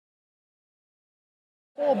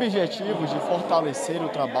Com o objetivo de fortalecer o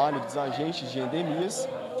trabalho dos agentes de endemias,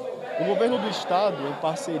 o governo do estado, em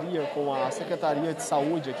parceria com a Secretaria de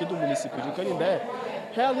Saúde aqui do município de Canindé,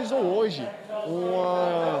 realizou hoje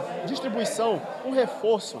uma distribuição, um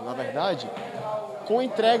reforço, na verdade, com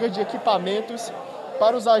entrega de equipamentos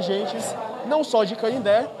para os agentes não só de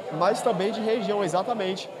Canindé, mas também de região,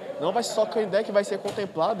 exatamente. Não vai ser só Canindé que vai ser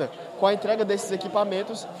contemplada com a entrega desses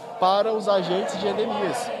equipamentos para os agentes de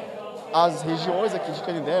endemias. As regiões aqui de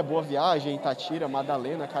Canindé, Boa Viagem, Itatira,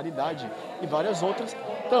 Madalena, Caridade e várias outras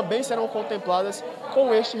também serão contempladas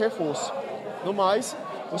com este reforço. No mais,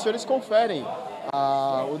 os senhores conferem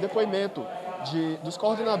o depoimento dos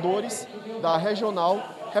coordenadores da regional,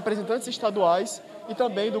 representantes estaduais e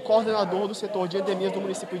também do coordenador do setor de endemias do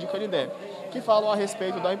município de Canindé, que falam a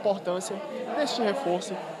respeito da importância deste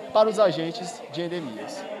reforço para os agentes de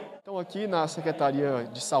endemias. Então aqui na Secretaria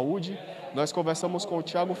de Saúde, nós conversamos com o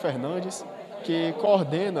Thiago Fernandes, que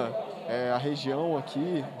coordena a região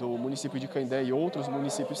aqui do município de Canindé e outros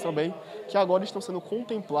municípios também, que agora estão sendo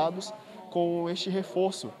contemplados com este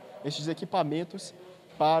reforço, estes equipamentos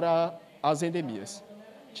para as endemias.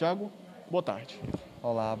 Thiago, boa tarde.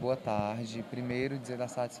 Olá, boa tarde. Primeiro, dizer da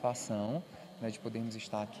satisfação, de podermos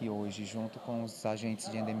estar aqui hoje junto com os agentes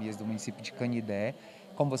de endemias do município de Canindé.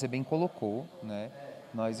 Como você bem colocou,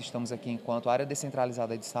 nós estamos aqui enquanto área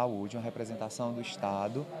descentralizada de saúde, uma representação do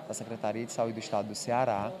Estado, da Secretaria de Saúde do Estado do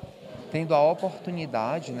Ceará, tendo a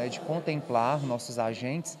oportunidade de contemplar nossos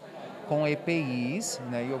agentes com EPIs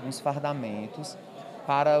e alguns fardamentos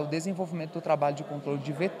para o desenvolvimento do trabalho de controle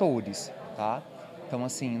de vetores, tá? Então,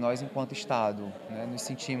 assim, nós enquanto Estado, nos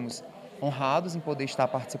sentimos honrados em poder estar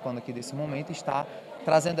participando aqui desse momento e estar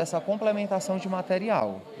trazendo essa complementação de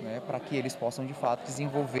material, para que eles possam, de fato,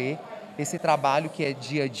 desenvolver esse trabalho que é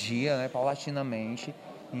dia a dia, paulatinamente.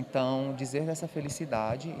 Então, dizer dessa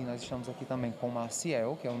felicidade, e nós estamos aqui também com o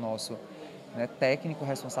Maciel, que é o nosso técnico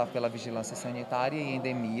responsável pela vigilância sanitária e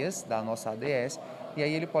endemias da nossa ADS, e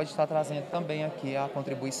aí ele pode estar trazendo também aqui a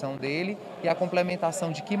contribuição dele e a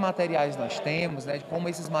complementação de que materiais nós temos, de como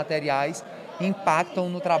esses materiais impactam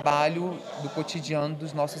no trabalho do cotidiano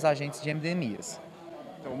dos nossos agentes de endemias.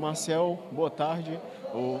 Então, Marcel, boa tarde.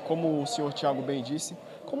 Como o senhor Thiago bem disse,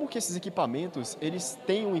 como que esses equipamentos eles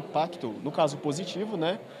têm um impacto, no caso positivo,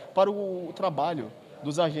 para o trabalho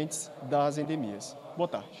dos agentes das endemias? Boa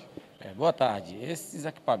tarde. Boa tarde. Esses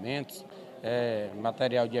equipamentos,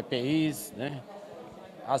 material de EPIs,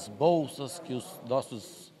 as bolsas que os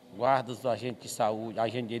nossos guardas do agente de saúde,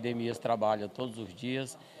 agente de endemias trabalham todos os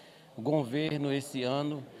dias. O governo esse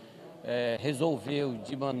ano resolveu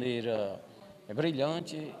de maneira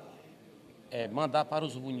brilhante mandar para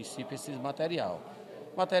os municípios esse material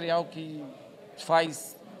que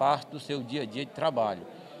faz parte do seu dia a dia de trabalho,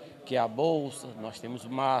 que é a bolsa, nós temos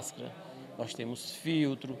máscara, nós temos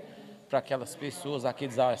filtro para aquelas pessoas,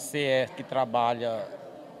 aqueles ACS que trabalham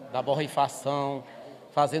da borrifação,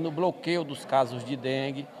 fazendo o bloqueio dos casos de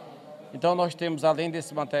dengue. Então nós temos, além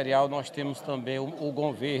desse material, nós temos também o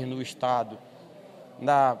governo, o Estado,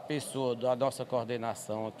 na pessoa da nossa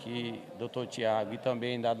coordenação aqui, doutor Tiago, e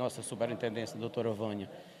também da nossa superintendência, doutora Vânia,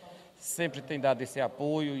 sempre tem dado esse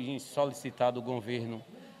apoio e solicitado o governo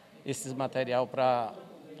esses material para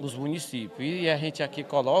os municípios. E a gente aqui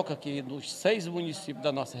coloca que nos 6 municípios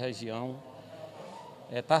da nossa região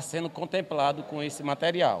está sendo contemplado com esse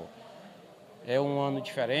material. É um ano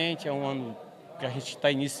diferente, é um ano que a gente está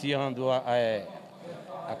iniciando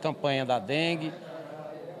a campanha da dengue.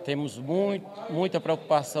 Temos muita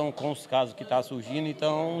preocupação com os casos que estão surgindo,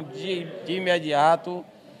 então, de imediato,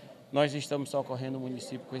 nós estamos socorrendo o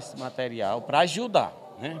município com esse material para ajudar,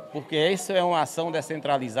 porque isso é uma ação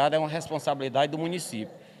descentralizada, é uma responsabilidade do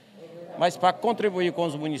município. Mas para contribuir com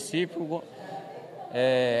os municípios,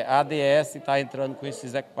 a ADS está entrando com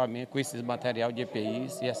esses equipamentos, com esse material de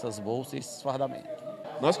EPIs e essas bolsas e esses fardamentos.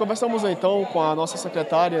 Nós conversamos então com a nossa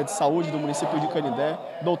secretária de saúde do município de Canindé,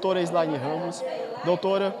 doutora Slaine Ramos.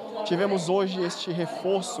 Doutora, tivemos hoje este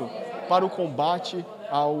reforço para o combate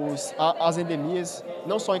às endemias,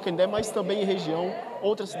 não só em Canindé, mas também em região.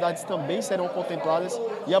 Outras cidades também serão contempladas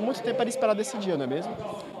e há muito tempo era esperado esse dia, não é mesmo?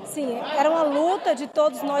 Sim, era uma luta de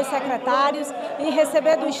todos nós secretários em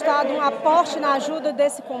receber do Estado um aporte na ajuda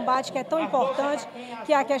desse combate que é tão importante,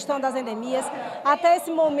 que é a questão das endemias. Até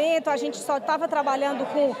esse momento a gente só estava trabalhando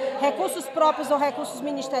com recursos próprios ou recursos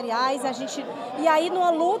ministeriais. E aí numa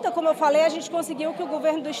luta, como eu falei, a gente conseguiu que o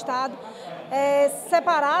governo do Estado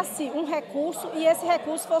separasse um recurso e esse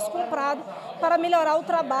recurso fosse comprado para melhorar o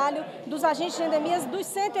trabalho dos agentes de endemias dos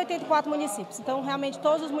 184 municípios. Então, realmente,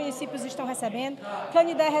 todos os municípios estão recebendo.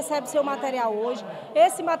 Canindé recebe seu material hoje.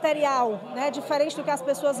 Esse material, né, diferente do que as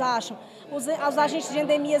pessoas acham, os agentes de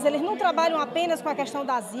endemias, eles não trabalham apenas com a questão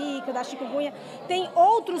da zika, da chikungunya, tem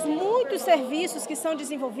outros muitos serviços que são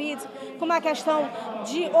desenvolvidos, como a questão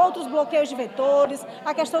de outros bloqueios de vetores,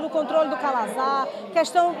 a questão do controle do calazar,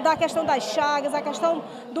 a questão das chagas, a questão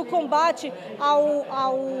do combate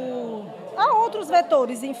a outros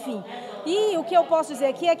vetores, enfim. E o que eu posso dizer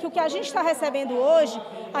aqui é que o que a gente está recebendo hoje,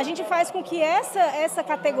 a gente faz com que essa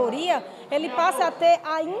categoria, ele passe a ter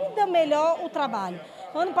ainda melhor o trabalho.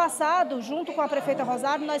 Ano passado, junto com a prefeita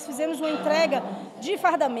Rosário, nós fizemos uma entrega de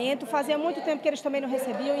fardamento, fazia muito tempo que eles também não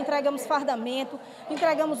recebiam, entregamos fardamento,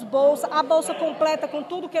 entregamos bolsa, a bolsa completa com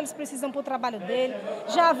tudo que eles precisam para o trabalho dele.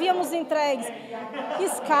 Já havíamos entregues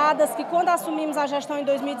escadas, que quando assumimos a gestão em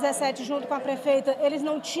 2017, junto com a prefeita, eles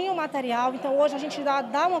não tinham material, então hoje a gente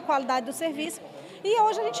dá uma qualidade do serviço. E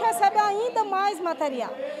hoje a gente recebe ainda mais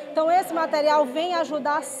material. Então esse material vem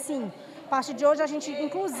ajudar sim. A partir de hoje a gente,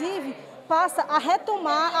 inclusive, passa a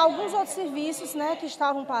retomar alguns outros serviços, né, que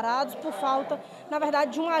estavam parados por falta, na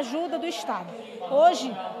verdade, de uma ajuda do Estado.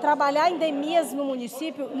 Hoje, trabalhar endemias no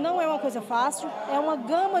município não é uma coisa fácil, é uma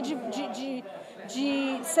gama de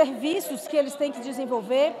serviços que eles têm que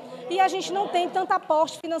desenvolver e a gente não tem tanto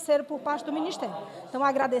aporte financeiro por parte do Ministério. Então,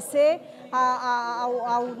 agradecer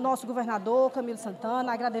ao nosso governador, Camilo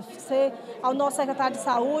Santana, agradecer ao nosso secretário de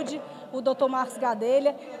Saúde, o doutor Marcos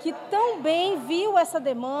Gadelha, que também viu essa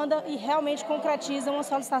demanda e realmente concretiza uma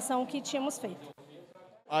solicitação que tínhamos feito.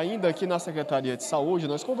 Ainda aqui na Secretaria de Saúde,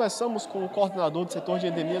 nós conversamos com o coordenador do setor de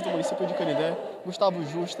endemias do município de Canindé, Gustavo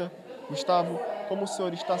Justa. Gustavo, como o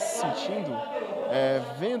senhor está se sentindo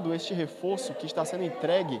vendo este reforço que está sendo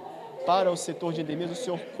entregue para o setor de endemias, o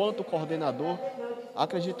senhor quanto coordenador?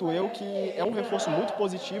 Acredito eu que é um reforço muito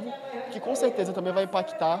positivo, que com certeza também vai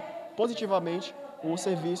impactar positivamente o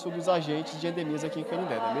serviço dos agentes de endemias aqui em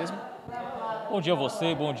Canindé, não é mesmo? Bom dia a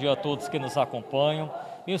você, bom dia a todos que nos acompanham.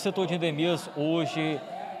 E o setor de endemias hoje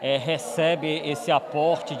recebe esse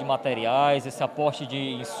aporte de materiais, esse aporte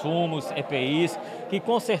de insumos, EPIs, que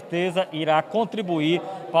com certeza irá contribuir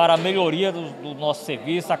para a melhoria do nosso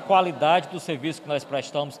serviço, a qualidade do serviço que nós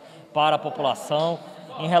prestamos para a população.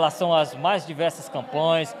 Em relação às mais diversas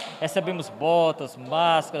campanhas, recebemos botas,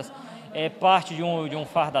 máscaras, parte de um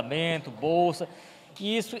fardamento, bolsa,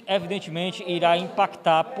 e isso evidentemente irá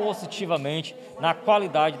impactar positivamente na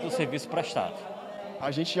qualidade do serviço prestado. A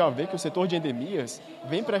gente já vê que o setor de endemias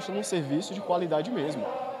vem prestando um serviço de qualidade mesmo.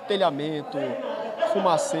 Telhamento,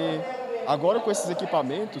 fumacê. Agora com esses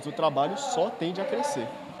equipamentos o trabalho só tende a crescer.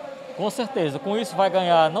 Com certeza, com isso vai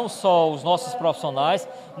ganhar não só os nossos profissionais,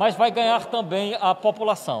 mas vai ganhar também a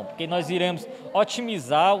população, porque nós iremos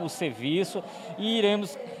otimizar o serviço e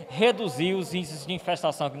iremos reduzir os índices de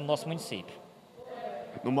infestação aqui no nosso município.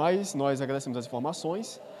 No mais, nós agradecemos as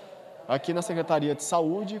informações. Aqui na Secretaria de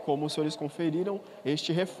Saúde, como os senhores conferiram,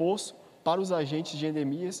 este reforço para os agentes de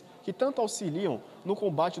endemias que tanto auxiliam no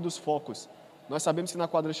combate dos focos. Nós sabemos que na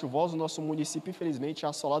quadra chuvosa o nosso município, infelizmente, é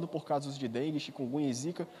assolado por casos de dengue, chikungunya e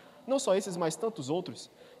zika, não só esses, mas tantos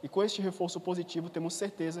outros. E com este reforço positivo, temos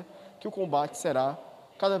certeza que o combate será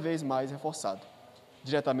cada vez mais reforçado.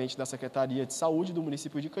 Diretamente da Secretaria de Saúde do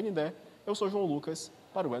município de Canindé, eu sou João Lucas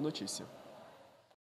para o É Notícia.